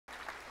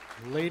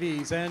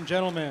Ladies and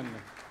gentlemen,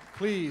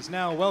 please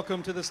now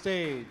welcome to the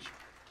stage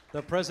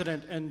the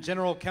President and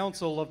General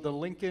Counsel of the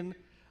Lincoln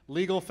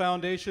Legal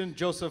Foundation,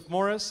 Joseph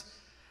Morris,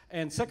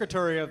 and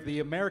Secretary of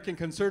the American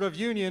Conservative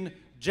Union,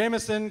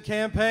 Jamison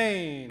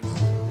Campaign.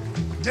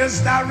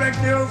 Just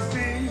direct your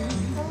feet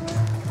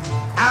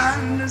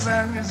and the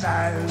sun is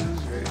eyes.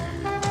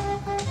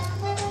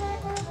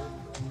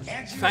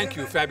 Thank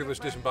you, fabulous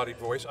disembodied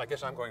voice. I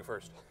guess I'm going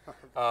first.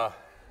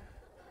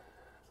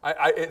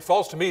 It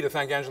falls to me to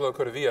thank Angelo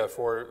Codevilla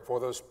for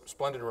those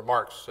splendid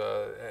remarks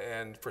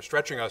and for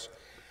stretching us.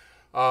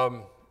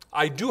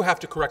 I do have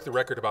to correct the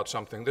record about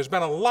something. There's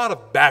been a lot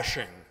of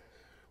bashing,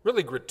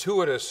 really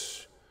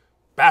gratuitous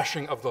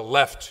bashing of the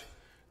left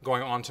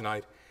going on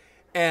tonight.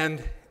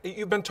 And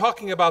you've been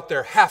talking about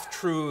their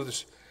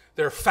half-truths,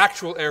 their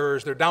factual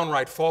errors, their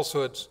downright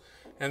falsehoods,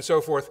 and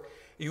so forth.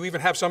 You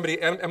even have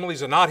somebody, Emily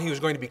Zanotti,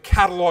 who's going to be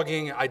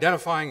cataloging,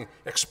 identifying,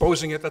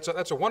 exposing it.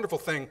 That's a wonderful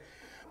thing.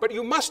 But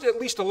you must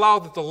at least allow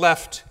that the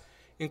left,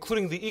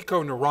 including the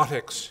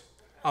eco-neurotics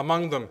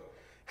among them,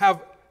 have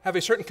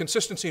a certain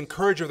consistency and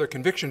courage of their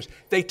convictions.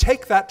 They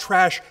take that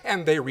trash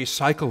and they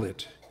recycle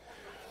it.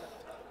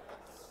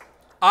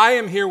 I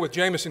am here with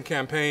Jamison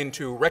Campaign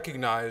to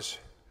recognize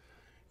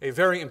a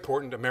very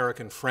important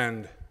American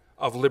friend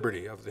of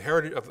liberty, of the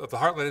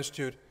Heartland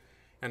Institute,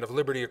 and of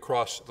liberty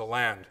across the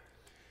land.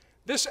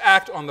 This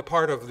act on the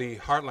part of the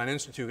Heartland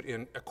Institute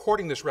in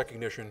according this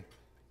recognition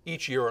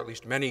each year, or at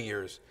least many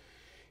years,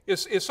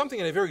 is something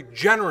in a very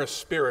generous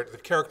spirit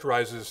that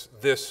characterizes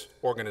this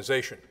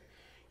organization.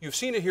 You've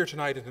seen it here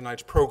tonight in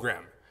tonight's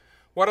program.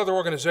 What other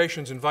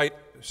organizations invite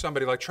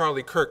somebody like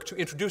Charlie Kirk to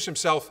introduce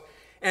himself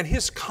and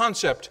his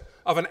concept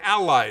of an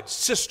allied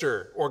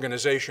sister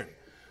organization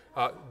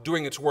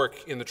doing its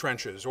work in the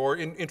trenches, or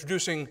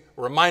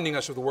reminding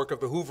us of the work of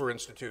the Hoover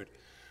Institute,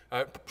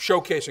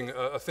 showcasing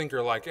a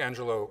thinker like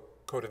Angelo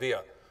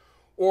Codevilla,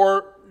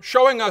 or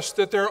showing us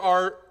that there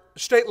are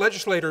state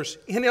legislators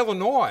in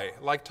Illinois,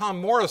 like Tom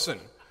Morrison,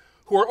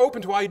 who are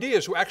open to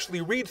ideas, who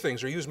actually read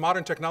things or use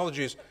modern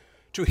technologies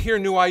to hear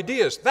new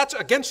ideas. That's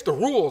against the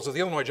rules of the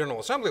Illinois General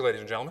Assembly,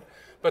 ladies and gentlemen.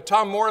 But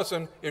Tom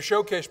Morrison is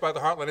showcased by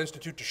the Heartland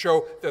Institute to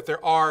show that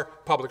there are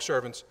public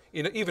servants,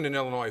 even in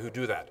Illinois, who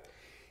do that.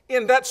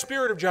 In that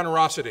spirit of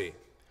generosity,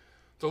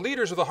 the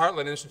leaders of the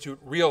Heartland Institute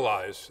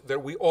realize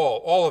that we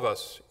all of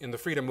us in the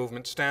freedom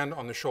movement, stand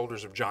on the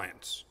shoulders of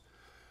giants.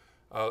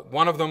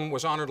 One of them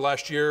was honored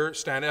last year,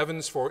 Stan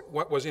Evans, for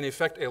what was in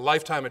effect a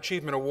Lifetime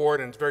Achievement Award,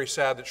 and it's very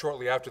sad that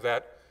shortly after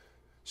that,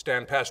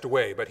 Stan passed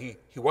away. But he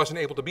wasn't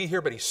able to be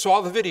here, but he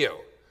saw the video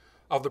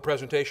of the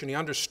presentation. He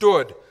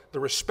understood the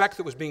respect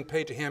that was being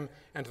paid to him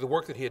and to the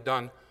work that he had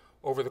done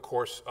over the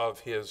course of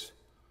his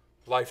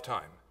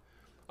lifetime.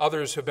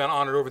 Others have been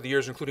honored over the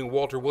years, including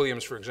Walter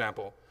Williams, for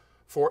example,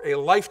 for a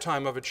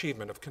lifetime of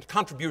achievement, of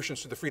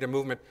contributions to the freedom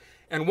movement.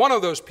 And one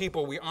of those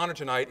people we honor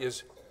tonight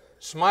is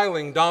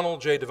smiling Donald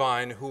J.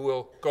 Devine, who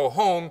will go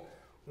home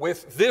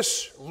with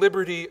this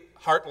Liberty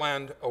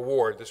Heartland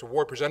Award, this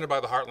award presented by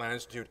the Heartland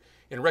Institute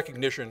in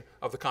recognition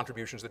of the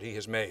contributions that he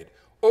has made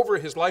over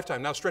his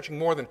lifetime, now stretching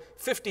more than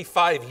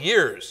 55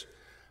 years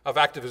of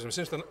activism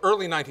since the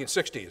early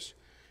 1960s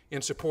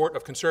in support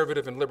of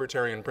conservative and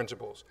libertarian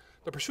principles.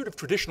 The pursuit of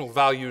traditional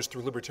values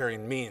through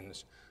libertarian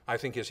means, I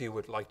think, as he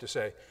would like to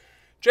say.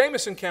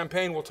 Jamison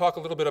Campaign will talk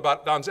a little bit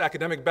about Don's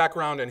academic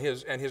background and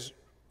his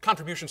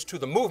contributions to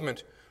the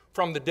movement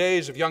from the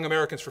days of Young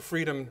Americans for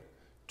Freedom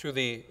to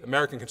the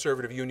American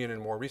Conservative Union in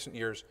more recent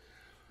years.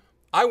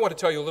 I want to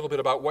tell you a little bit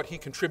about what he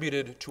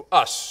contributed to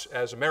us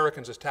as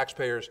Americans, as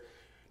taxpayers,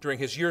 during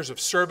his years of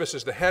service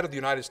as the head of the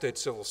United States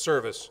Civil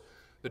Service,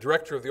 the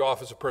director of the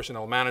Office of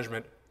Personnel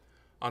Management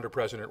under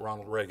President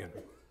Ronald Reagan.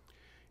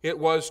 It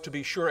was, to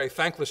be sure, a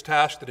thankless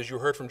task that, as you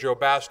heard from Joe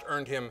Bast,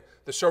 earned him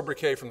the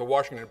sobriquet from the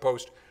Washington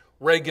Post,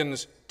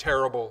 Reagan's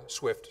terrible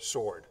swift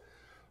sword.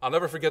 I'll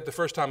never forget the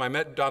first time I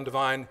met Don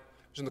Devine.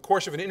 It was in the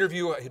course of an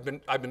interview.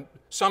 I'd been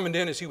summoned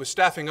in as he was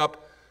staffing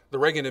up the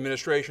Reagan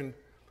administration.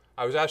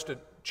 I was asked to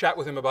chat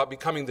with him about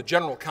becoming the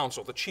general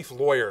counsel, the chief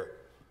lawyer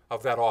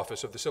of that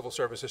office of the civil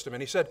service system.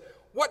 And he said,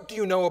 "What do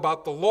you know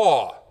about the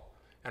law?"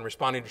 And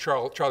responding to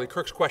Charlie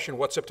Kirk's question,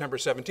 what's September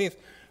 17th?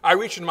 I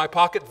reached in my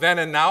pocket then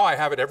and now, I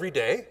have it every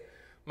day,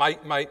 my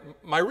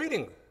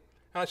reading.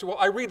 And I said, well,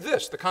 I read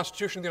this, the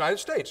Constitution of the United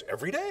States,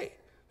 every day.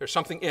 There's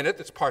something in it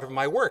that's part of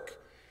my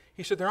work.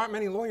 He said, there aren't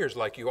many lawyers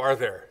like you, are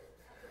there?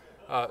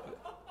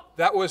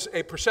 That was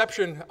a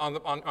perception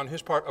on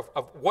his part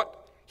of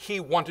what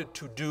he wanted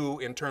to do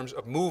in terms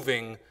of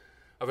moving,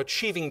 of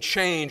achieving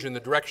change in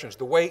the directions,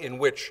 the way in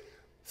which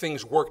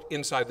things worked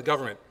inside the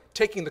government,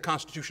 taking the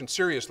Constitution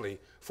seriously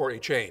for a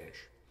change.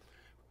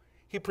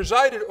 He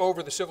presided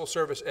over the civil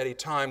service at a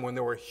time when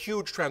there were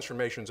huge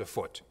transformations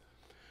afoot.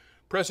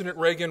 President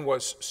Reagan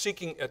was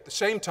seeking at the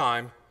same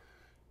time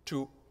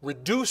to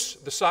reduce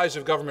the size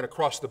of government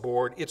across the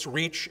board, its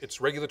reach,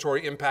 its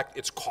regulatory impact,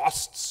 its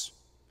costs,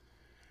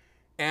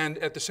 and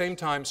at the same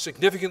time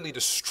significantly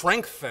to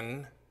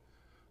strengthen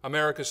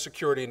America's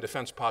security and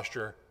defense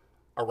posture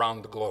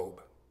around the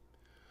globe.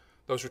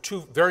 Those are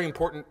two very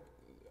important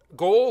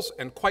goals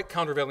and quite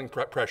countervailing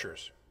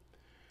pressures.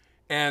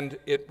 And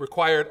it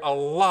required a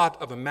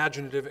lot of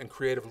imaginative and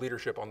creative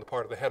leadership on the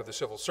part of the head of the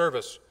civil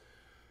service,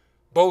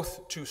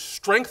 both to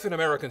strengthen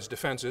Americans'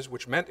 defenses,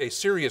 which meant a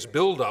serious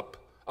buildup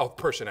of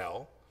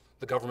personnel.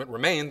 The government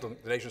remained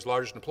the nation's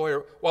largest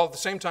employer, while at the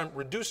same time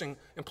reducing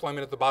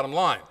employment at the bottom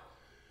line,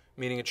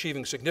 meaning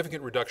achieving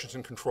significant reductions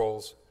in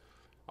controls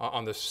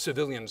on the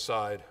civilian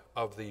side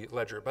of the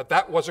ledger. But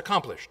that was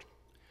accomplished.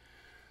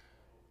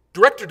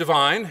 Director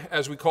Devine,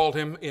 as we called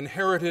him,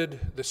 inherited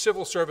the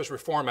Civil Service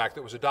Reform Act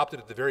that was adopted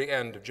at the very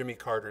end of Jimmy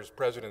Carter's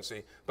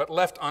presidency, but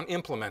left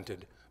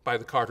unimplemented by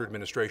the Carter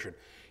administration.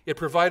 It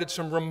provided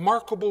some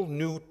remarkable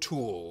new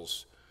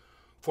tools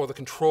for the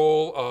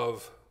control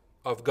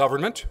of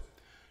government,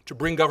 to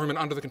bring government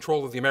under the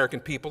control of the American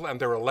people and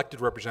their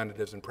elected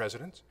representatives and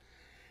presidents.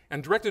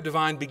 And Director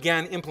Devine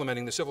began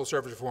implementing the Civil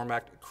Service Reform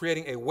Act,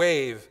 creating a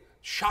wave,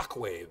 shock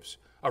waves,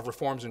 of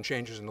reforms and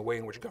changes in the way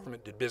in which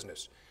government did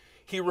business.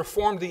 He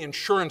reformed the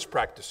insurance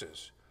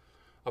practices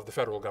of the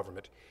federal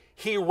government.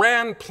 He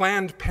ran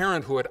Planned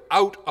Parenthood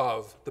out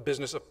of the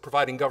business of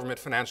providing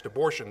government-financed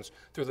abortions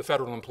through the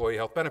Federal Employee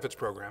Health Benefits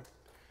Program.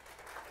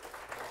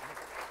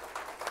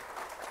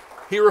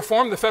 He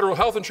reformed the federal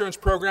health insurance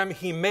program.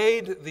 He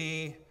made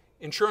the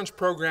insurance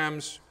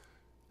programs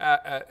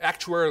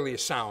actuarially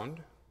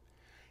sound.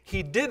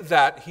 He did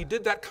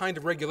that kind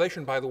of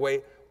regulation, by the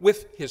way,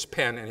 with his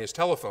pen and his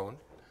telephone,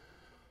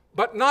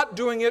 but not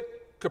doing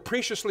it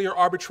capriciously or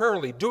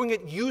arbitrarily, doing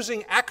it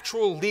using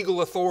actual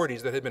legal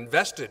authorities that had been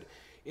vested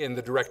in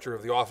the director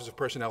of the Office of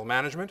Personnel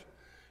Management,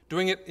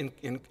 doing it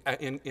in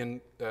a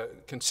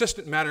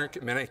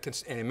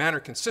manner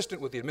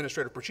consistent with the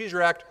Administrative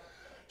Procedure Act,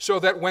 so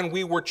that when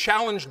we were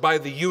challenged by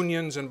the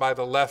unions and by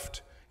the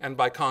left and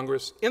by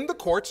Congress in the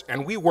courts,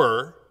 and we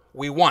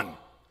won,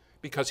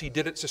 because he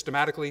did it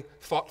systematically,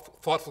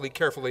 thoughtfully,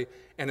 carefully,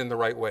 and in the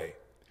right way.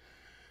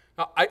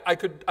 Now, I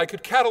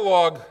could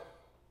catalog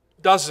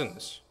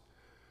dozens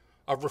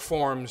of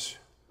reforms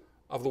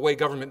of the way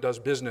government does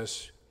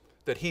business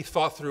that he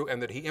thought through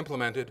and that he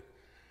implemented,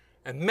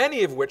 and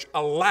many of which,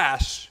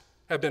 alas,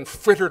 have been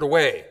frittered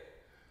away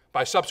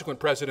by subsequent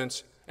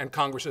presidents and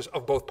Congresses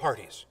of both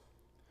parties.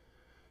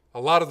 A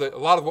lot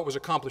of what was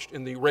accomplished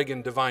in the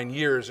Reagan-Devine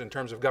years in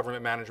terms of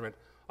government management,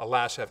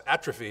 alas, have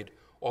atrophied,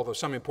 although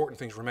some important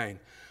things remain.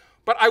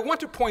 But I want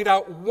to point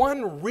out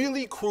one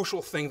really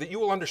crucial thing that you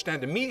will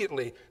understand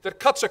immediately that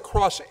cuts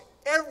across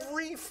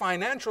every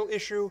financial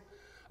issue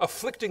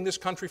afflicting this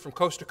country from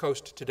coast to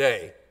coast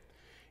today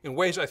in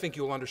ways I think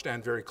you'll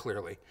understand very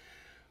clearly.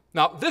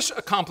 Now, this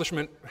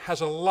accomplishment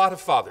has a lot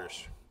of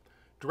fathers.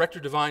 Director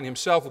Devine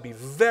himself will be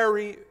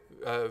very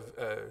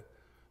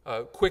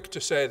quick to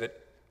say that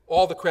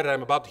all the credit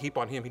I'm about to heap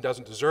on him he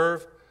doesn't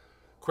deserve.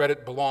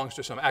 Credit belongs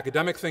to some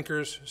academic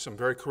thinkers, some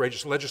very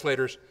courageous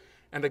legislators,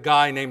 and a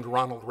guy named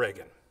Ronald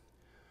Reagan.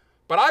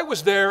 But I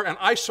was there and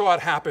I saw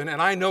it happen,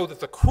 and I know that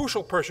the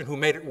crucial person who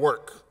made it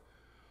work,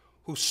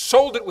 who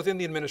sold it within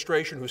the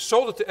administration, who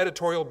sold it to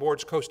editorial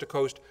boards coast to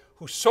coast,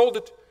 who sold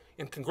it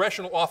in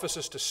congressional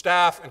offices to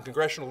staff and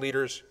congressional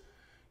leaders,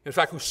 in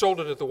fact, who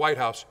sold it at the White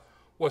House,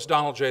 was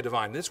Donald J.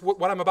 Devine.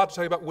 What I'm about to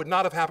tell you about would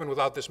not have happened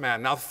without this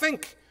man. Now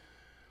think,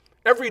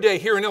 every day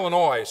here in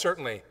Illinois,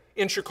 certainly,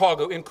 in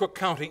Chicago, in Cook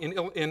County,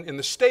 in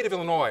the state of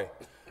Illinois,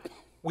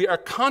 we are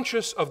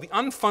conscious of the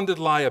unfunded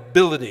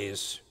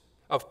liabilities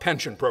of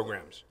pension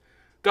programs.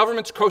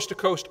 Governments coast to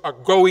coast are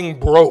going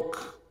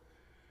broke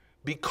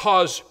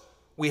because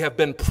we have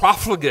been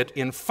profligate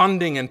in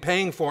funding and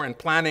paying for and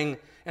planning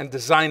and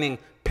designing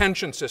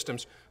pension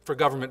systems for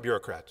government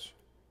bureaucrats.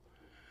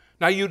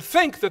 Now, you'd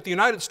think that the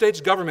United States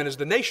government is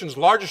the nation's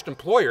largest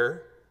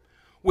employer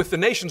with the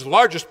nation's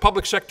largest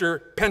public sector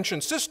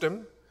pension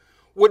system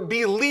would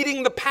be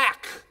leading the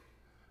pack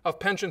of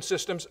pension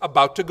systems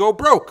about to go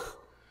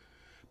broke.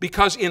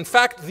 Because, in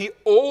fact, the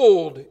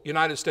old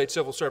United States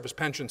civil service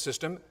pension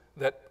system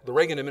that the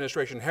Reagan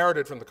administration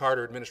inherited from the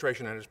Carter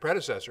administration and its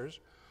predecessors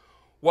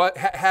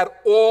had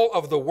all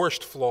of the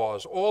worst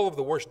flaws, all of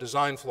the worst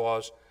design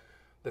flaws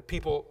that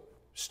people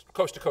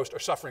coast to coast are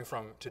suffering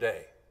from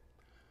today.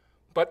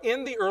 But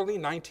in the early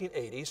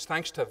 1980s,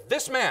 thanks to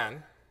this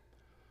man,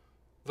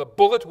 the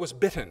bullet was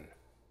bitten.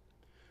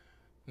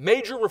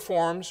 Major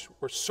reforms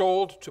were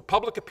sold to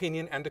public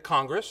opinion and to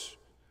Congress,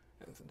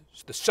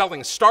 the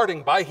selling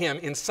starting by him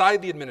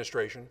inside the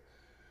administration,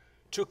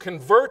 to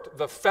convert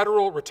the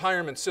federal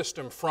retirement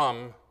system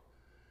from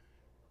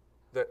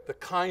the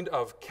kind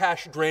of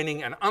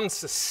cash-draining and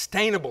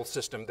unsustainable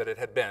system that it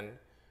had been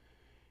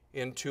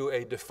into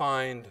a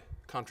defined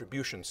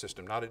contribution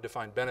system, not a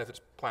defined benefits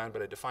plan,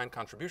 but a defined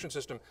contribution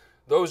system.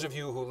 Those of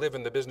you who live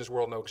in the business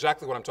world know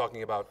exactly what I'm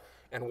talking about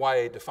and why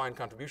a defined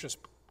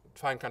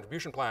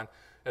contribution plan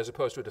as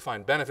opposed to a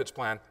defined benefits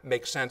plan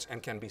makes sense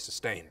and can be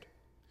sustained.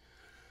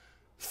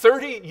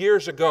 30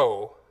 years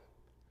ago,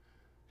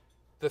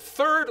 the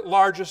third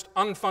largest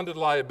unfunded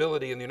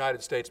liability in the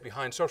United States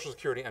behind Social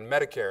Security and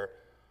Medicare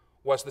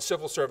was the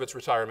civil service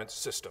retirement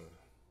system.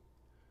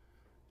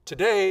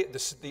 Today,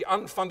 the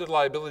unfunded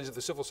liabilities of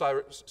the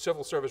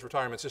civil service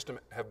retirement system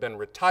have been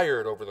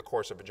retired over the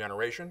course of a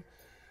generation.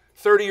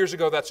 30 years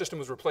ago, that system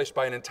was replaced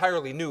by an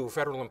entirely new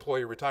federal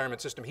employee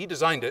retirement system. He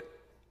designed it.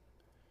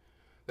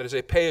 That is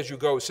a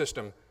pay-as-you-go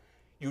system.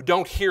 You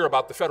don't hear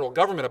about the federal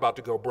government about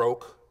to go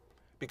broke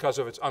because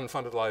of its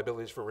unfunded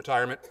liabilities for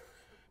retirement,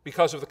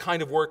 because of the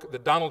kind of work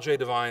that Donald J.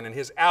 Devine and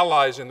his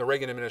allies in the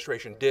Reagan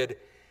administration did.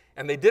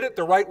 And they did it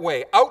the right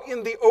way, out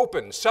in the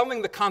open,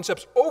 selling the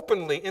concepts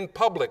openly in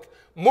public,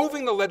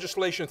 moving the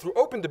legislation through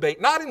open debate,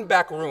 not in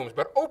back rooms,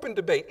 but open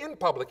debate in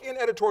public, in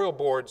editorial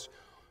boards,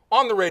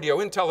 on the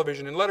radio, in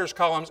television, in letters,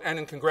 columns, and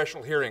in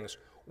congressional hearings,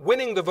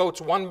 winning the votes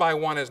one by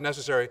one as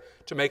necessary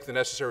to make the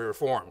necessary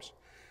reforms.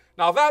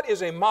 Now that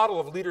is a model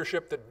of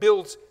leadership that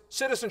builds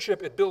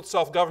citizenship, it builds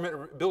self-government,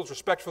 it builds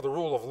respect for the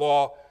rule of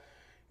law,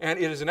 and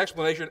it is an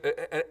explanation,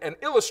 an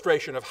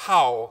illustration of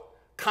how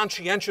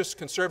conscientious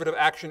conservative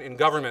action in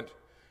government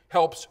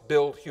helps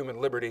build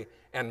human liberty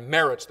and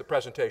merits the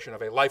presentation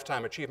of a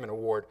Lifetime Achievement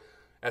Award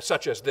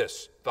such as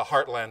this, the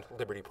Heartland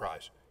Liberty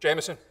Prize.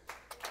 Jameson.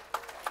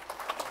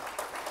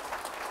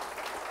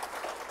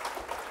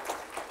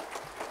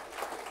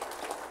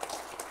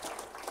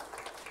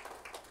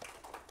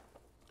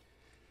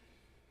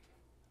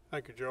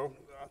 Thank you, Joe.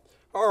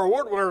 Our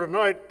award winner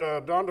tonight,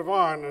 Don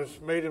Devine,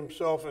 has made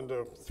himself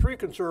into three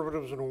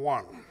conservatives in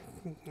one.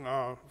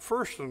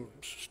 First, and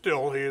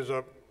still, he is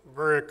a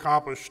very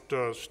accomplished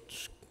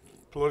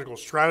political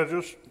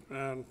strategist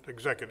and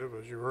executive,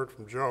 as you heard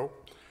from Joe.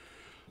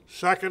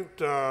 Second,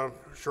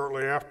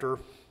 shortly after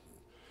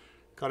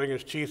cutting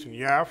his teeth in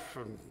YAF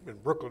in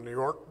Brooklyn, New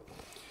York,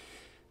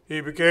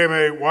 he became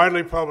a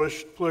widely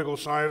published political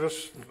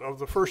scientist of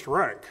the first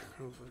rank,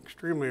 with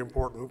extremely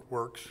important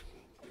works.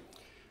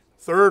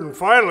 Third, and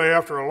finally,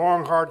 after a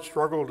long, hard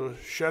struggle to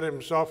shed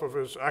himself of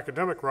his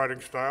academic writing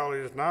style, he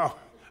is now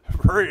a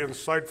very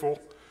insightful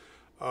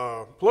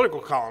political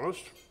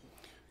columnist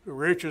who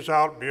reaches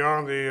out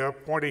beyond the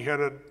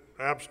pointy-headed,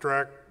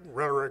 abstract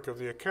rhetoric of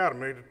the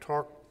academy to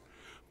talk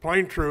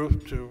plain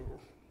truth to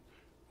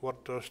what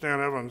Stan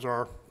Evans,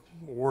 our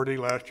awardee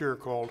last year,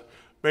 called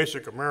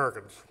basic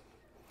Americans.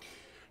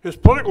 His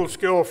political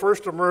skill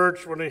first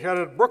emerged when he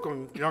headed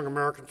Brooklyn Young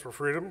Americans for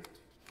Freedom.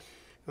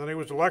 Then he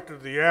was elected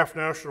to the YAF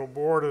National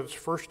Board at its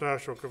first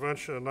national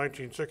convention in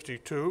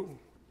 1962.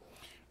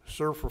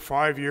 Served for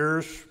 5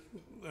 years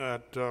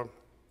on the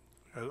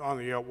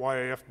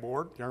YAF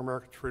board, Young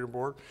Americans Freedom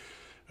Board,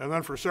 and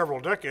then for several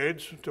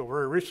decades, until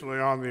very recently,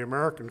 on the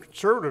American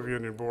Conservative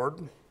Union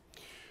Board,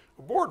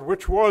 a board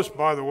which was,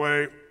 by the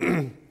way,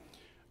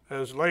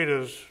 as late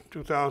as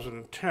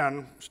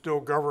 2010, still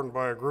governed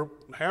by a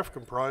group half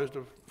comprised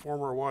of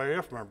former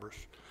YAF members.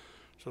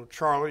 So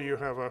Charlie, you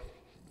have a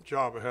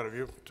job ahead of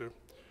you to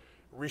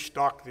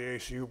restock the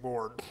ACU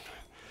board.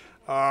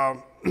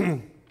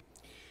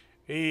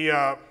 He,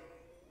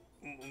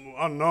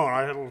 unknown,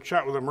 I had a little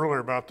chat with him earlier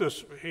about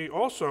this, he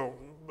also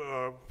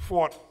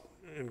fought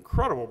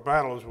incredible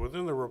battles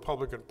within the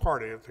Republican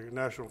Party at the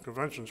national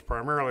conventions,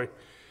 primarily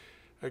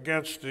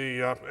against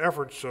the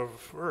efforts of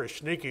very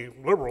sneaky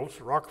liberals,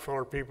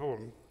 Rockefeller people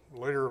and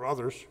later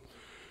others,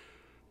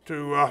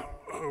 who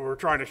were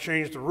trying to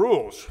change the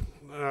rules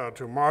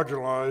to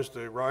marginalize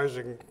the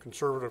rising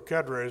conservative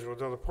cadres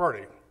within the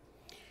party.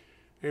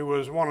 He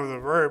was one of the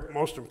very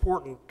most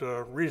important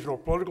regional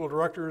political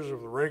directors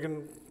of the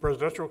Reagan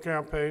presidential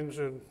campaigns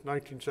in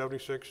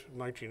 1976 and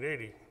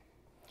 1980.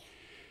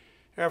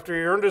 After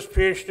he earned his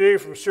PhD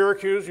from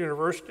Syracuse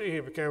University,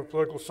 he became a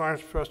political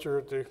science professor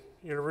at the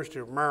University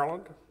of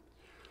Maryland,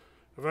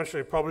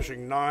 eventually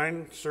publishing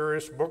 9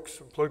 serious books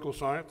of political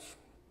science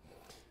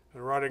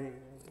and writing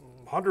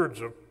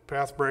hundreds of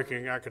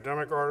path-breaking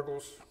academic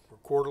articles,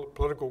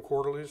 political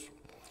quarterlies,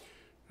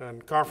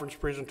 and conference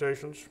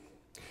presentations.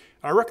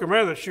 I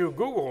recommend that you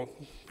Google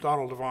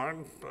Donald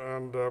Devine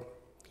and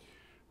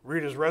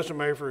read his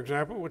resume, for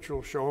example, which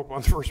will show up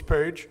on the first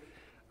page.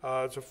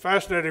 It's a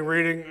fascinating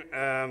reading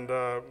and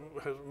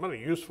has many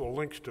useful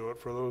links to it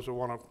for those who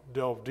want to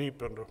delve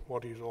deep into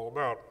what he's all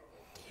about.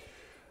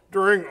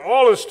 During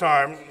all this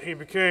time, he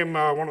became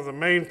one of the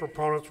main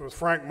proponents with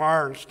Frank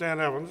Meyer and Stan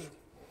Evans,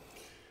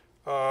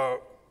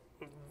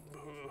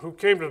 who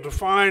came to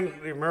define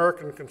the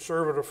American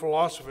conservative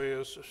philosophy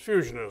as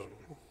fusionism,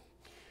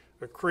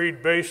 a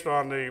creed based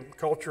on the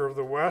culture of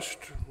the West,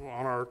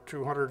 on our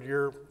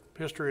 200-year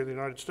history of the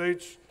United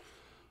States,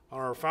 on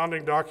our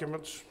founding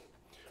documents,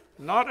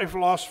 not a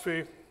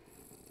philosophy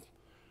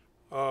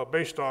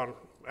based on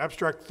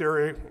abstract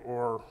theory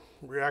or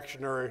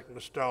reactionary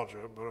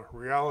nostalgia, but a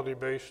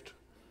reality-based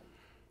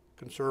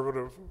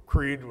conservative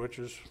creed, which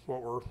is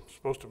what we're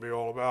supposed to be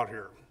all about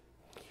here.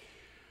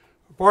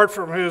 Apart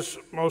from his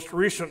most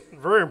recent,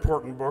 very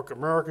important book,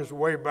 America's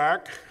Way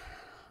Back,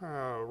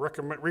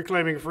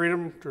 Reclaiming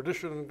Freedom,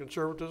 Tradition, and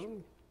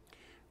Conservatism,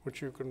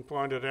 which you can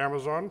find at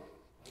Amazon.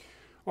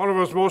 One of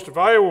his most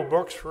valuable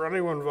books for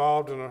anyone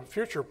involved in a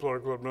future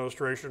political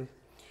administration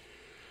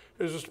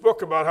is this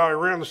book about how he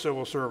ran the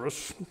civil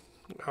service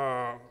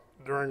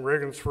during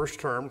Reagan's first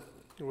term,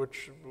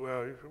 which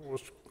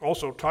was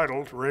also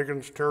titled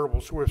Reagan's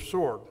Terrible Swift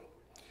Sword.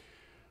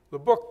 The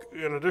book,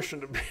 in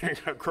addition to being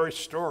a great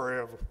story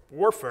of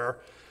warfare,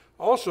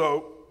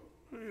 also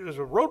is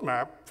a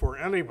roadmap for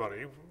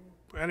anybody,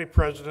 any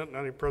president,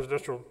 any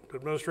presidential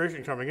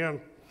administration coming in,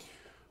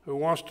 who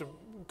wants to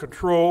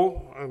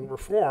control and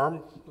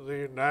reform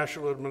the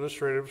national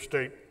administrative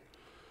state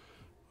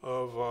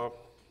of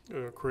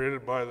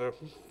created by the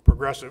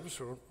progressives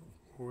who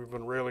we've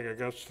been railing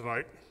against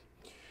tonight,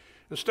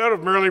 instead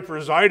of merely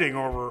presiding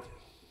over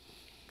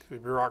the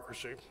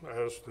bureaucracy,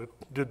 as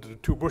did the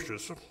two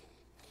Bushes.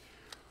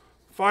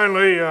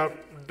 Finally,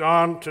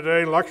 Don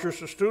today lectures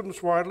to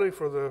students widely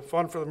for the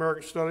Fund for the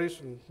American Studies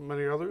and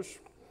many others,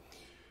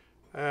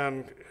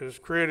 and is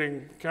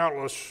creating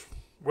countless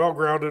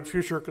well-grounded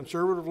future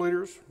conservative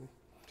leaders.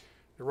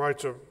 He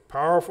writes a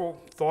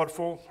powerful,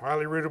 thoughtful,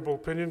 highly readable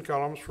opinion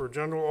columns for a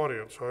general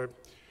audience. I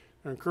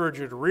encourage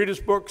you to read his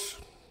books,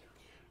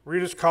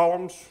 read his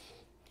columns.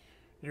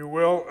 You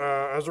will,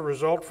 as a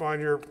result,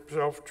 find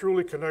yourself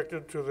truly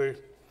connected to the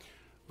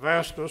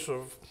vastness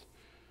of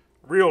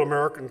real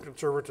American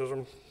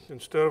conservatism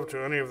instead of to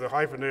any of the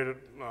hyphenated,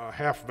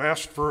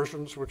 half-vast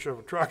versions which have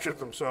attached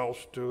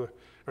themselves to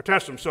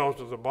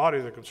the body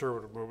of the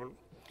conservative movement,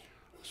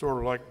 sort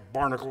of like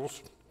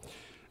barnacles.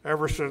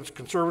 Ever since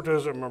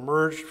conservatism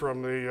emerged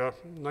from the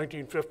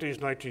 1950s,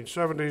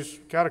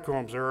 1970s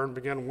catacombs era and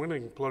began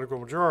winning political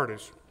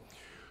majorities.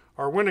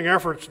 Our winning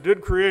efforts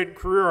did create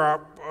career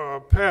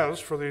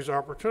paths for these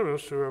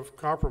opportunists who have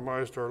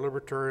compromised our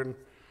libertarian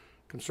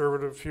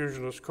conservative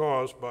fusionist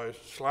cause by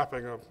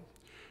slapping a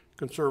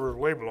conservative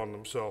label on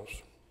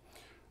themselves.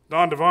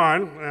 Don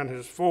Devine and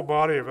his full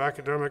body of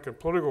academic and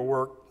political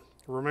work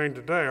remain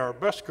today our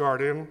best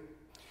guardian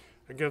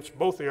against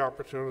both the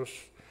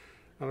opportunists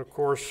and, of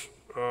course,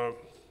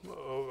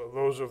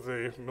 those of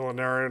the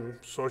millenarian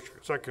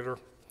secular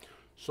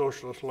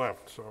socialist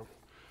left. So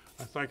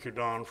I thank you,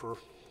 Don, for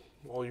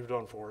all you've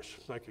done for us.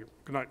 Thank you.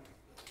 Good night.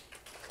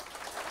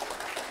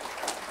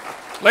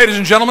 Ladies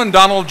and gentlemen,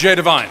 Donald J.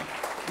 Devine.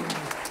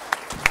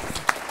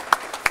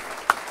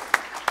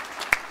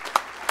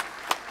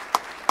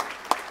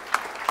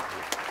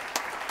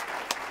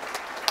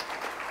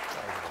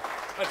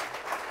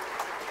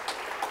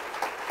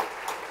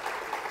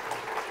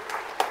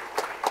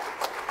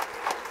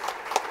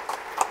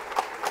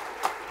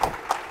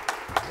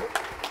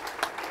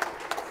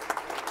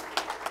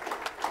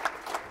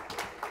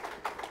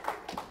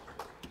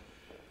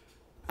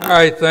 All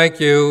right, thank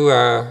you.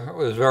 It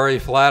was very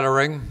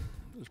flattering.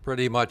 It's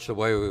pretty much the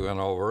way we went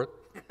over it.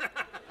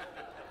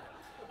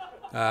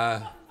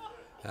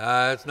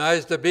 It's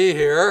nice to be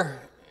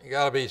here. You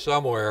got to be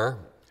somewhere.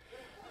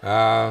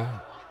 And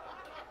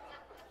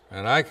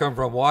I come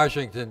from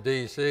Washington,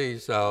 D.C.,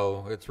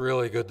 so it's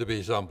really good to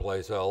be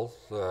someplace else.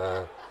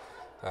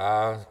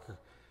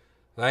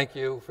 Thank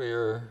you for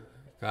your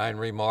kind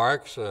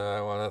remarks.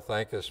 I want to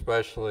thank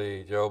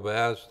especially Joe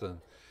Bast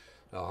and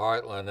the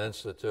Heartland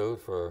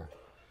Institute for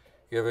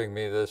giving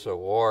me this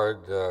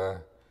award,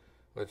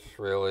 which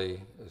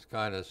really is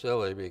kind of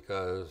silly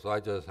because I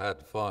just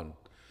had fun.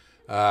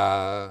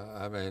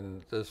 I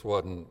mean, this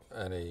wasn't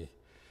any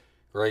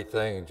great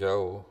thing,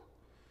 Joe.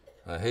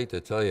 I hate to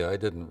tell you, I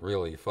didn't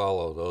really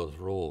follow those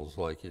rules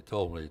like you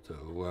told me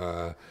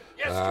to.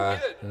 Yes,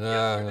 you did. No,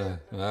 yes, you did.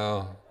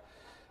 no.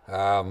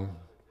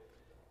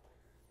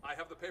 I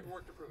have the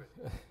paperwork to prove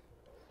it.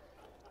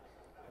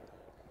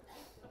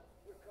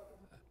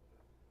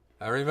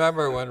 I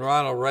remember when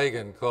Ronald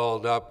Reagan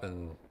called up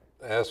and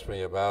asked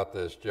me about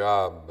this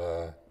job.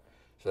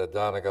 Said,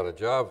 Don, I got a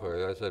job for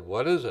you. I said,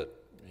 what is it?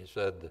 He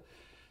said,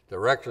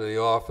 Director of the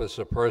Office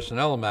of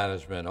Personnel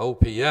Management,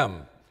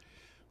 OPM.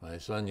 My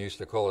son used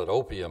to call it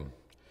opium.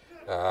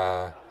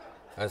 I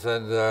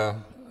said,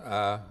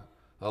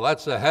 well,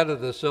 that's the head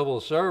of the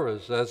civil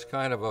service. That's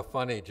kind of a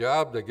funny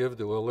job to give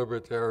to a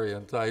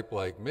libertarian type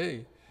like me.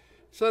 He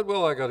said,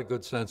 well, I got a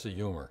good sense of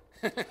humor.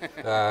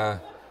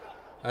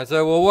 I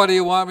said, well, what do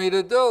you want me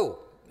to do?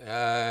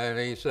 And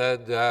he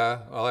said,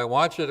 well, I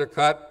want you to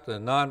cut the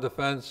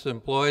non-defense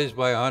employees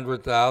by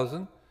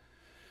 100,000.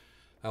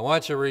 I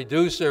want you to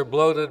reduce their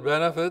bloated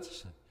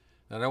benefits,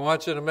 and I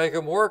want you to make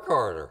them work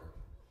harder.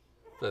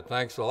 I said,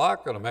 thanks a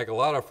lot. Going to make a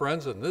lot of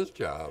friends in this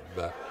job.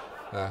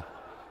 I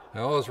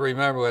always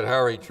remember what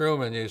Harry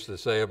Truman used to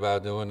say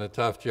about doing a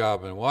tough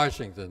job in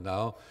Washington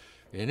now.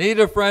 You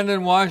need a friend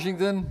in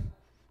Washington?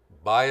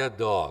 Buy a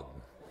dog.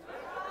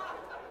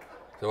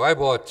 So I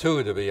bought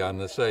two to be on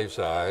the safe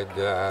side.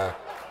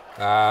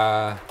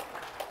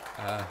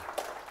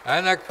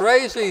 And the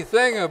crazy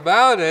thing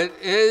about it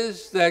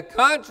is that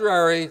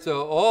contrary to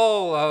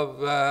all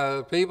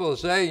of people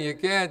saying you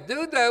can't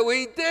do that,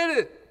 we did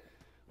it.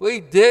 We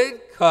did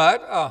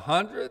cut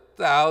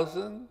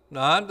 100,000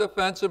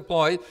 non-defense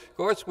employees. Of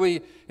course,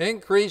 we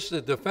increased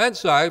the defense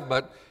side,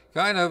 but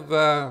kind of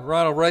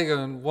Ronald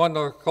Reagan won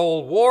the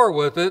Cold War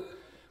with it.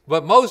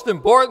 But most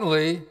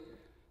importantly,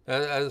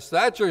 as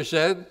Thatcher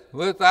said,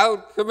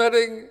 without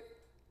committing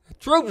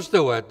troops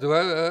to it,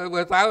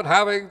 without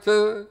having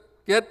to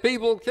get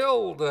people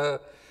killed.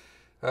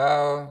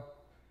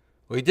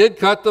 We did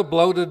cut the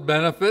bloated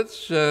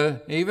benefits,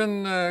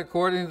 even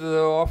according to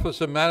the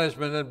Office of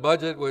Management and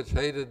Budget, which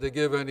hated to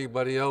give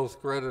anybody else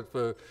credit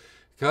for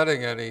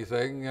cutting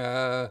anything.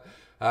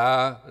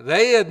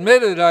 They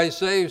admitted I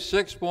saved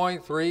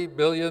 $6.3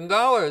 billion,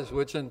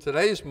 which in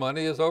today's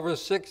money is over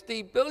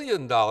 $60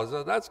 billion.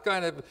 So that's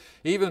kind of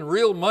even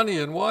real money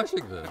in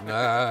Washington.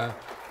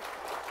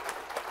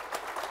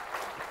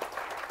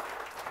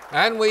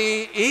 And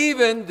we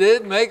even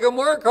did make them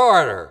work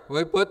harder.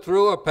 We put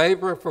through a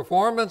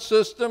pay-for-performance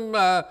system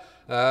for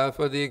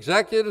the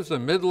executives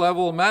and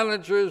mid-level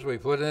managers. We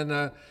put in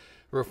a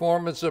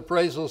performance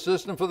appraisal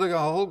system for the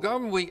whole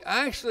government. We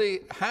actually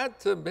had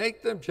to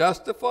make them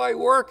justify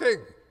working.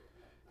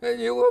 Can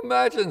you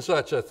imagine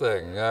such a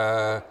thing?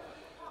 Now,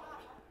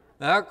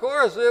 of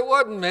course, it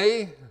wasn't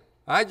me.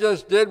 I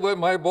just did what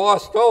my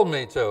boss told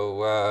me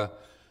to.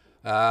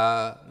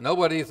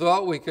 Nobody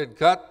thought we could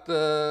cut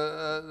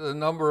the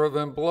number of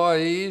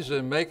employees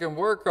and make them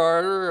work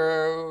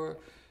harder.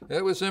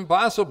 It was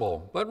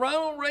impossible. But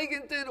Ronald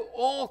Reagan did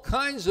all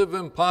kinds of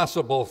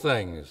impossible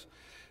things.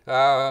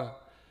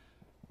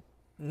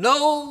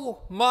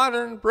 No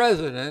modern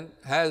president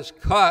has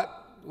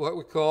cut what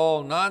we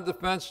call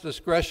non-defense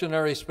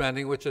discretionary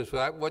spending, which is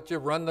what you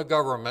run the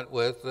government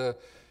with,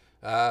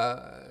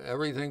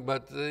 everything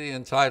but the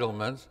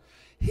entitlements.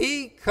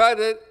 He cut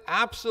it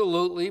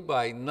absolutely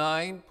by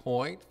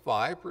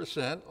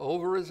 9.5%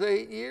 over his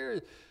 8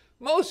 years.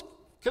 Most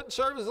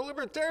conservatives and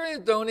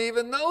libertarians don't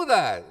even know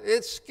that.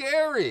 It's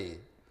scary.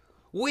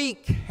 We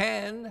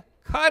can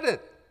cut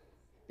it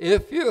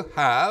if you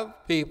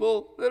have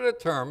people that are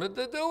determined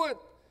to do it.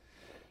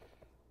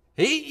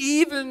 He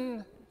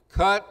even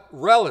cut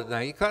relative. Now,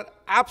 he cut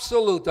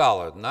absolute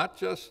dollars, not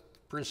just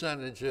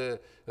percentage of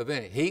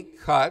any. He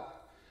cut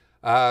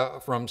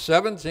from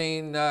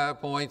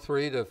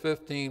 17.3 to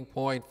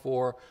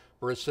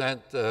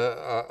 15.4%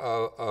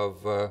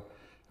 of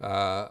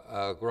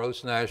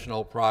gross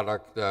national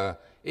product,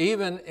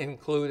 even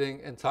including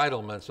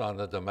entitlements on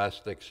the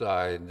domestic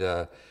side.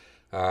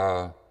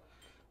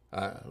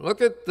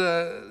 Look at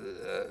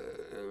the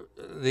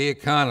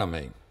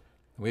economy.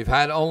 We've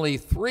had only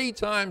 3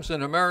 times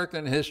in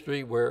American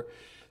history where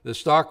the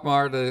stock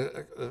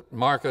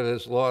market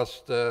has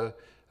lost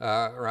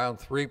around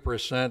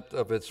 3%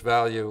 of its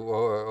value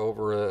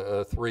over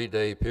a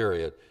 3-day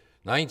period.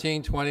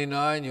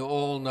 1929, you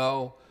all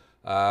know,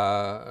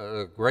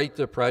 the Great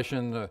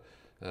Depression.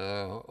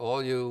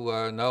 All you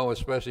know,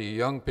 especially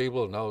young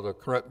people, know the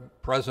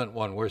present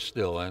one we're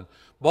still in.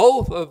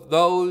 Both of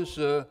those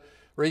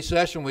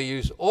recession, we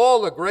used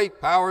all the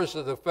great powers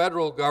of the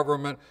federal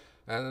government,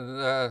 and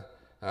the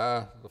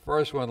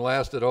first one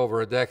lasted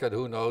over a decade.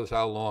 Who knows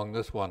how long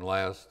this one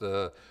lasts,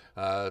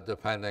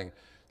 depending.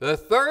 The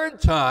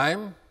third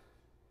time,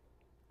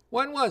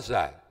 when was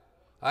that?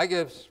 I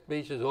give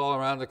speeches all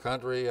around the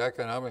country,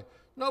 economic.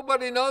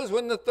 Nobody knows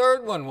when the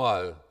third one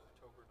was.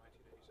 October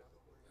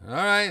 1987. All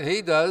right,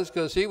 he does,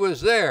 because he was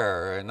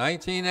there. In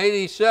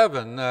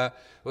 1987,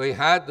 we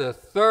had the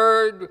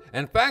third.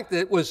 In fact,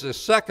 it was the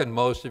second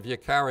most if you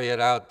carry it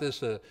out this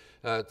to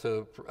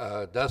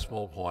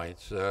decimal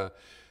points.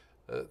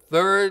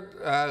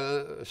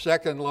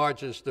 Second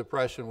largest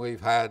depression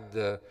we've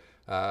had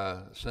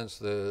since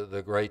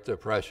the Great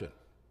Depression.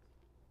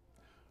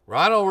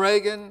 Ronald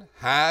Reagan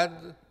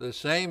had the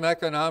same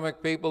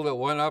economic people that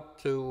went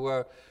up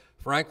to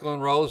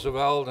Franklin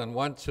Roosevelt and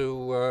went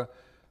to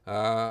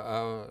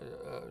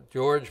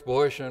George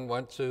Bush and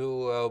went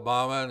to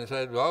Obama and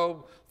said,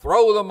 oh,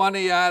 throw the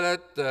money at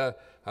it,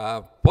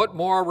 put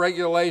more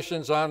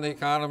regulations on the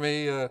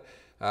economy.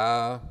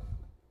 Know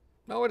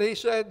what he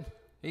said?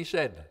 He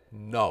said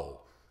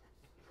no.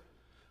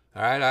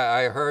 All right,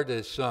 I heard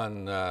his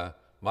son,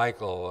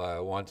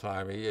 Michael, one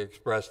time, he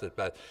expressed it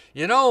best.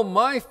 You know,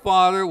 my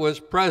father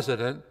was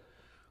president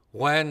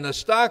when the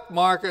stock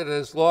market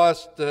has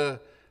lost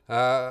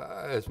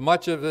as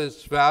much of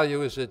its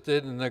value as it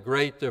did in the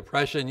Great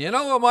Depression. You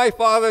know what my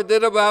father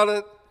did about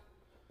it?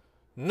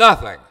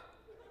 Nothing.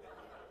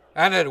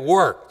 And it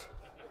worked.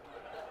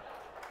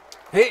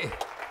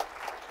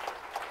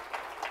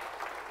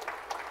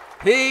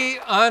 He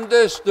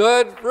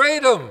understood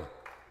freedom.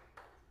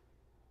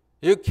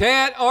 You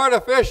can't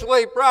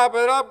artificially prop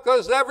it up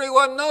because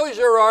everyone knows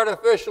you're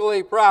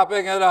artificially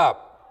propping it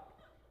up.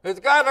 It's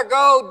got to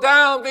go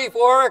down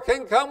before it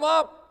can come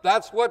up.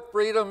 That's what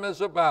freedom is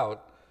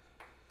about.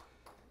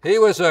 He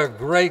was a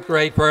great,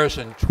 great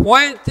person.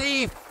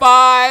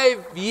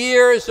 25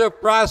 years of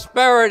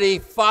prosperity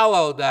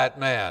followed that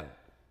man,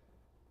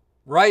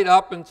 right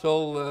up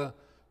until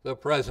the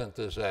present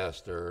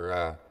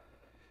disaster.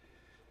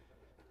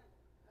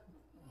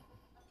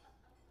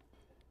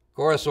 Of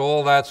course,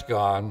 all that's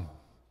gone.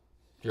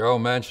 Joe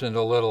mentioned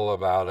a little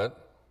about it.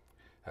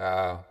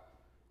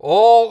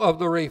 All of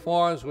the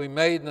reforms we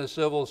made in the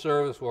civil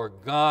service were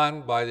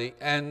gone by the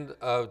end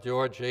of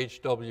George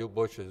H.W.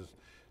 Bush's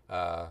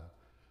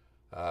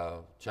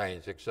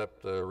change,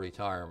 except the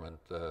retirement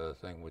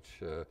thing,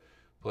 which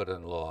put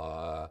in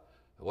law.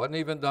 It wasn't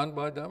even done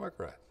by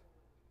Democrats.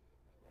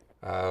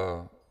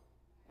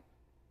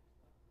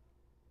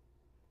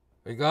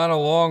 We've gone a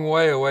long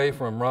way away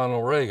from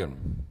Ronald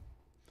Reagan.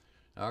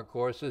 Now, of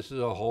course, this is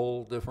a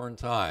whole different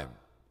time.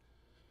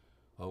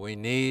 What we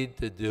need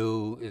to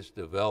do is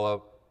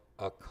develop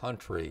a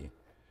country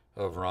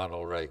of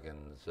Ronald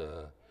Reagan's.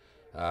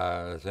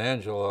 As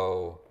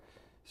Angelo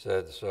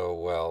said so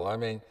well, I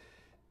mean,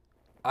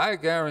 I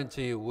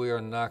guarantee you we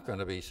are not going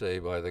to be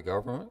saved by the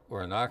government.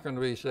 We're not going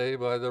to be saved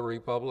by the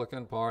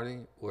Republican Party.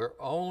 We're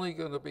only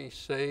going to be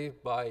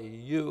saved by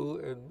you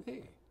and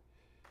me.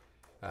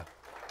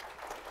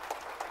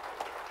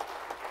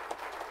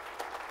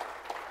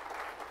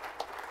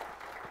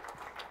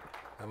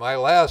 In my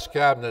last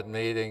cabinet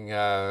meeting,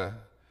 the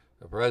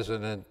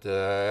president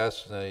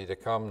asked me to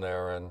come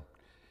there and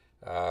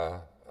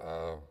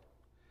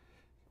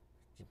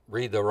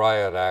read the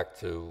Riot Act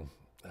to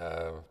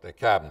the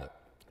cabinet.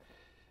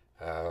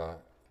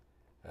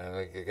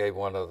 And he gave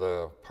one of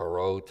the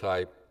Perot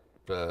type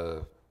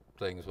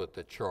things with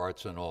the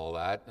charts and all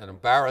that, and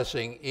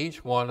embarrassing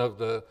each one of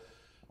the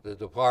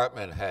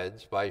department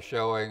heads by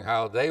showing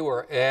how they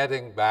were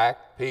adding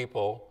back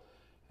people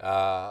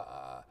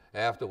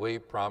after we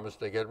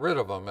promised to get rid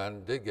of them,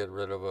 and did get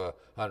rid of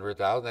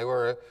 100,000. They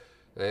were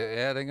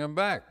adding them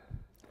back.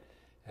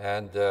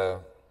 And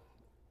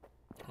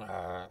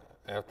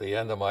at the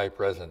end of my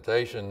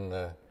presentation,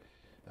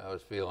 I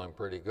was feeling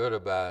pretty good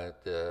about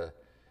it.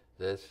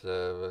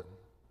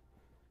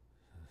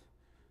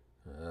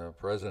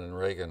 President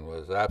Reagan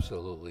was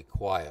absolutely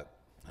quiet.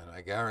 And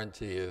I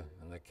guarantee you,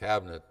 in the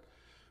cabinet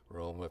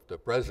room, if the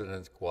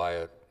president's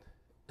quiet,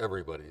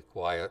 everybody's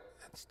quiet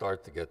and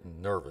start to get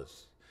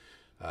nervous.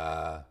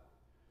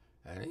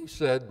 And he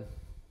said,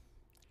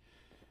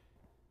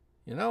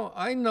 you know,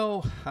 I know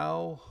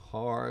how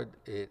hard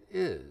it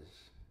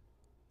is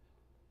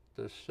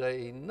to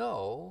say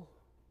no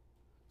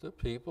to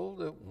people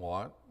that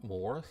want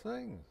more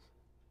things.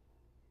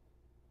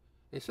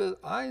 He said,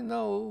 I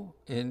know,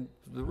 and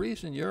the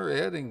reason you're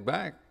adding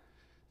back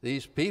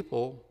these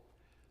people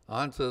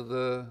onto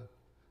the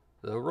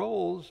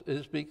rolls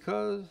is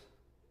because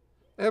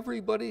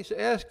everybody's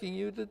asking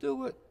you to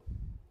do it.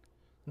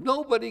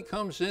 Nobody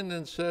comes in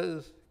and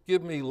says,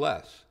 give me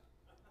less.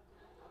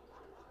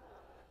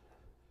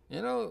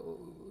 You know,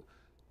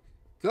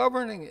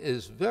 governing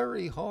is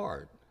very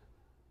hard.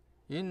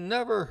 You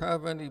never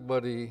have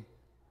anybody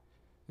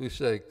who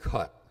say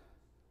cut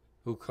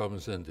who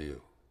comes into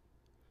you.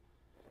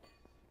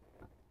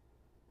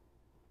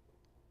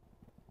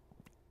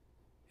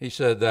 He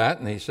said that,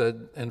 and he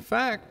said, in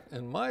fact,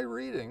 in my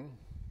reading,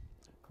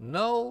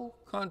 no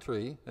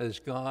country has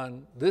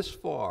gone this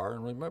far,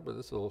 and remember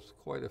this was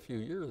quite a few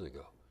years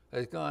ago,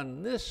 has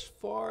gone this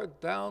far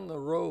down the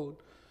road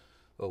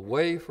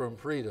away from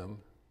freedom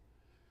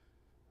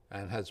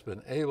and has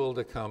been able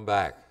to come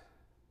back.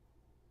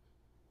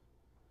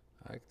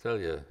 I tell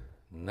you,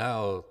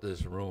 now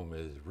this room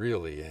is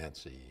really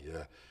antsy.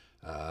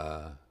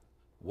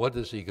 What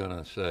is he going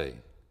to say?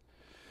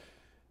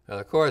 And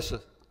of course,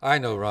 I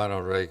know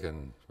Ronald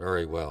Reagan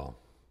very well.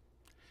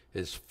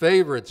 His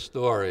favorite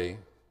story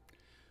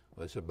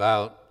was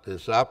about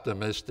this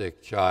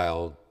optimistic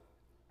child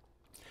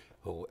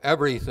who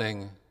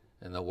everything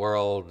in the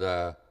world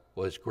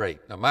was great,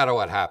 no matter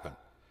what happened.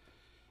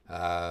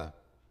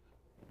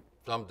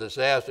 Some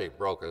disaster, he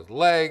broke his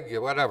leg,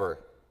 whatever.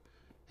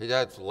 He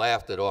just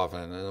laughed it off,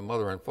 and the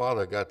mother and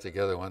father got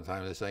together one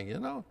time and saying, you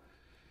know,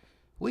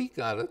 we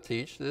got to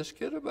teach this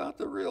kid about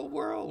the real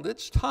world.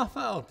 It's tough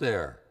out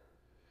there.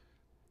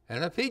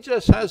 And if he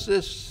just has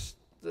this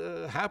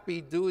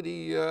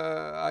happy-duty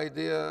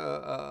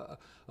idea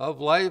of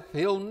life,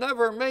 he'll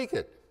never make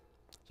it.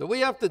 So we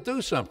have to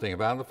do something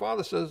about it. And the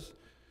father says,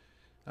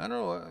 I don't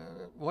know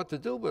what to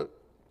do, but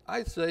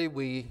I'd say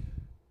we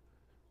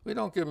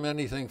don't give him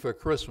anything for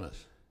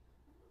Christmas.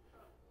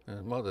 And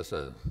his mother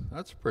says,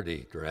 that's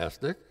pretty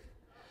drastic.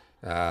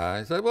 He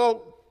said,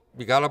 well,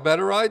 you got a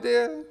better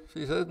idea?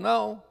 She says,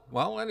 no.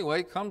 Well,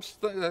 anyway, comes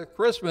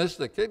Christmas,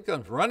 the kid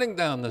comes running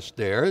down the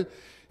stairs.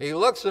 He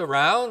looks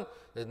around,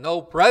 there's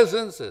no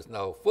presents, there's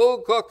no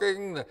food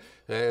cooking,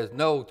 there's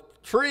no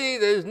tree,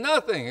 there's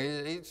nothing.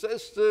 He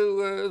says to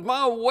his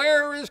mom,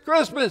 where is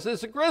Christmas?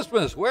 It's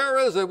Christmas, where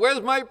is it?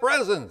 Where's my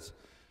presents?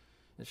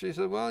 And she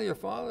said, well, your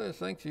father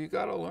thinks you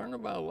got to learn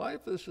about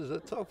life. This is a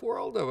tough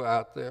world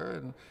out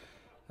there.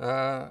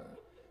 And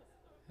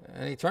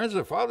he turns to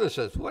the father and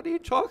says, what are you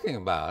talking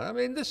about? I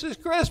mean, this is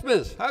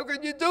Christmas. How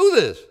could you do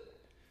this?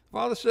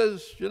 Father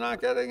says, you're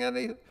not getting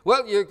any?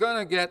 Well, you're going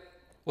to get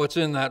what's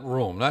in that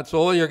room. That's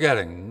all you're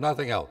getting,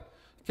 nothing else.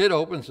 Kid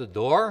opens the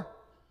door,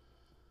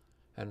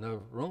 and the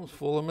room's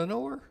full of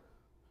manure,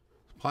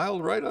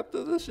 piled right up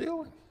to the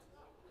ceiling.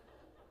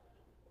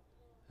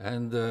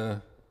 And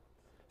the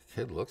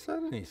kid looks at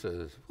it and he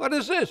says, what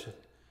is this?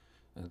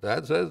 And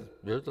Dad says,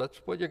 that's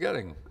what you're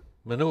getting,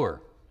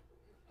 manure.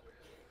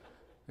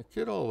 The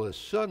kid all of a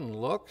sudden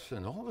looks,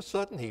 and all of a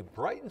sudden he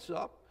brightens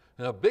up,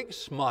 and a big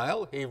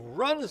smile. He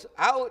runs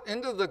out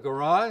into the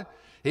garage.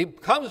 He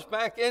comes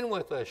back in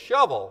with a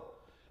shovel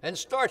and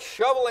starts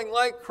shoveling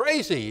like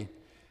crazy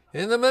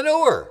in the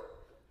manure.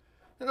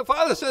 And the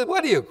father says,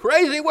 what are you,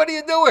 crazy? What are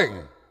you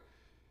doing?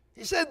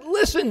 He said,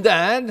 listen,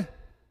 Dad,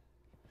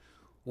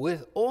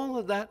 with all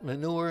of that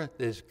manure,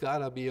 there's got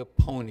to be a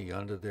pony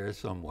under there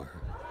somewhere.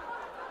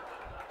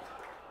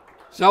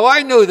 So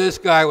I knew this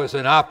guy was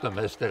an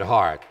optimist at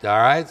heart, all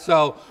right?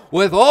 So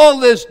with all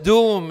this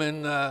doom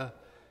in the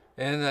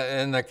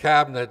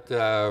cabinet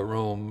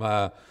room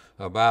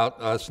about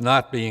us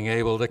not being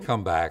able to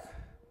come back,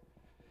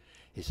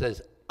 he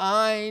says,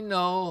 I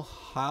know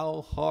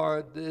how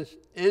hard this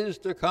is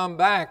to come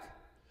back,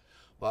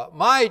 but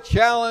my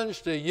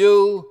challenge to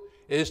you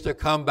is to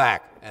come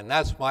back, and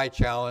that's my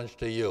challenge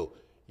to you.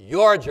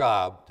 Your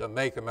job to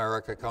make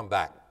America come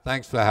back.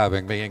 Thanks for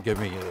having me and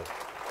giving me this.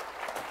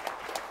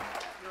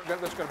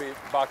 That's going to be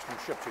boxed and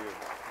shipped to you. You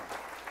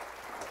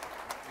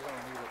don't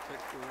need a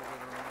picture of it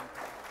or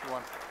anything? You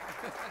want?